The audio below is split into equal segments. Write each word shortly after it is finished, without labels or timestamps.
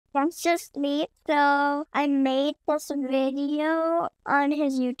That's just me. So I made this video on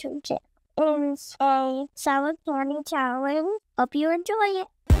his YouTube channel. It's a sour candy challenge. Hope you enjoy it.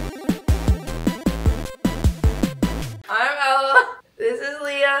 I'm Ella, this is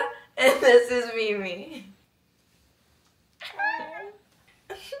Leah, and this is Mimi.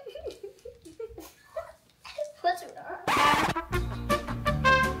 What's wrong?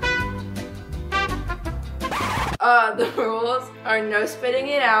 The rules are no spitting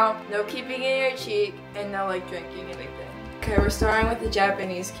it out, no keeping it in your cheek, and no like drinking anything. Okay, we're starting with the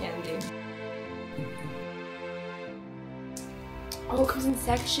Japanese candy. Oh, it comes in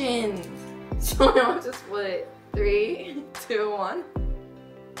sections. So I want to split it. 3, 2, 1.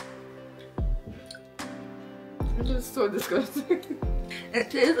 This is so disgusting. It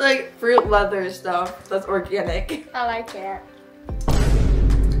tastes like fruit leather stuff that's organic. I like it. I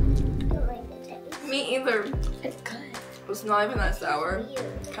like the taste. Me either. It's good. It's not even that sour.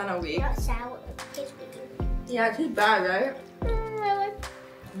 It's Kind of weak. not sour. It tastes weird. Yeah, it tastes bad, right? I like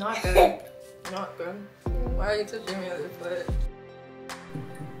Not good. Not good. Why are you touching me with your foot?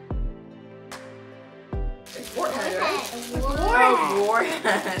 It's Warhead, right? Oh,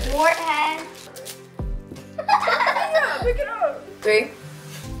 Warhead. Warhead. Yeah, pick it up. 3,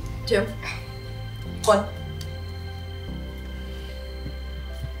 2, 1.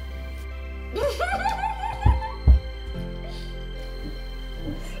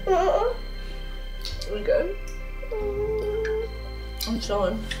 We good? I'm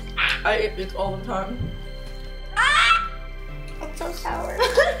chilling. I eat this all the time. It's so sour.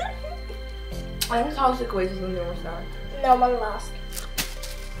 I think toxic waste is the more sour. No one lost.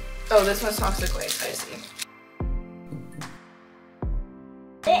 Oh, this one's toxic waste. I see.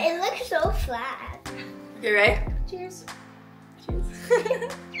 It looks so flat. You ready? Cheers. Cheers.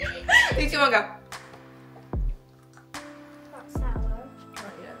 3, 2, 1, go. Not sour.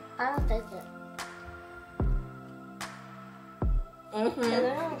 Not yet. I don't think it. Is it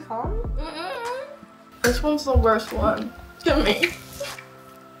gonna come? This one's the worst one to me.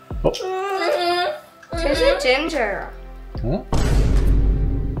 Taste the ginger. Huh?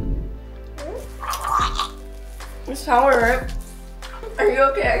 It's sour, right? Are you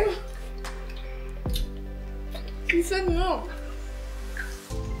okay? You said no.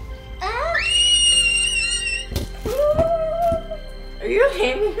 Are you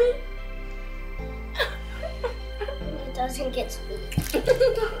okay with me? It doesn't get sweet.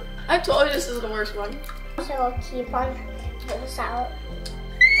 I told you this is the worst one. So I'll keep on getting sour.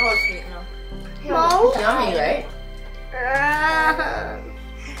 Oh, it's sweet now. No. Yummy, right?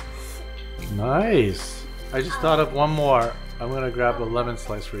 Nice. I just thought of one more. I'm gonna grab a lemon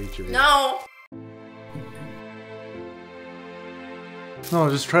slice for each of you. No. No,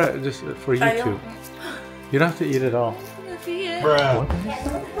 just try it. Just for you I two. don't. You don't have to eat it all. Let's see it. Bruh.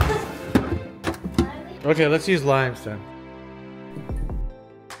 Okay, let's use limes then.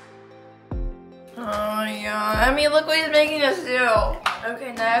 Oh yeah. I mean, look what he's making us do.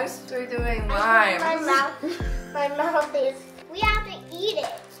 Okay, next we're doing limes. My mouth is. We have to eat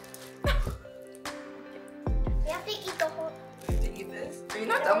it. We have to eat the whole. To eat this. Are you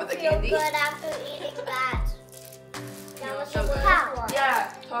not I done don't with the feel candy? good after eating that. No, That was so the good. worst one.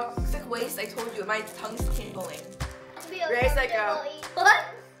 Yeah, toxic waste. I told you, my tongue's tingling. I feel Ready, set, go. comfortable eating- What?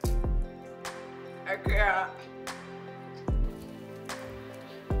 Okay.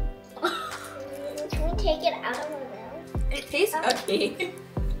 Can we take it out of my mouth? It tastes yucky.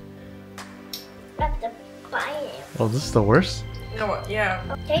 I have to buy it. Oh, this is the worst? No, what? Yeah.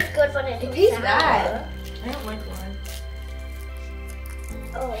 Tastes good when it tastes sour. bad. I don't like lime.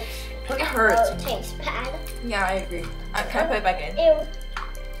 Oh, It hurts. oh, it tastes bad. Yeah, I agree. Can I put it back in? Ew.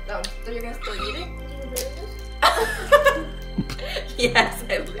 No. So you're gonna still eat it? You lose? Yes,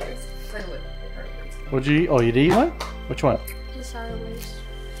 I lose. I would. It hurts. What'd you eat? Oh, you did eat one? Which one? The sour waste.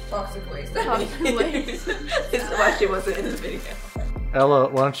 Toxic waste. Toxic waste. This is why she wasn't in the video. Ella,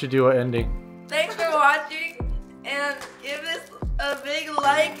 why don't you do an ending? Thanks for watching, and give this a big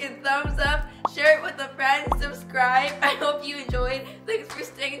like and thumbs up. Share it with a friend. Subscribe. I hope you enjoyed. Thanks for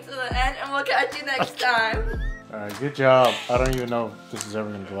staying to the end, and we'll catch you next time. Alright, good job. I don't even know if this is ever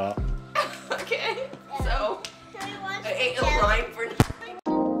gonna go out. Okay. So Can we watch I ate a together? lime for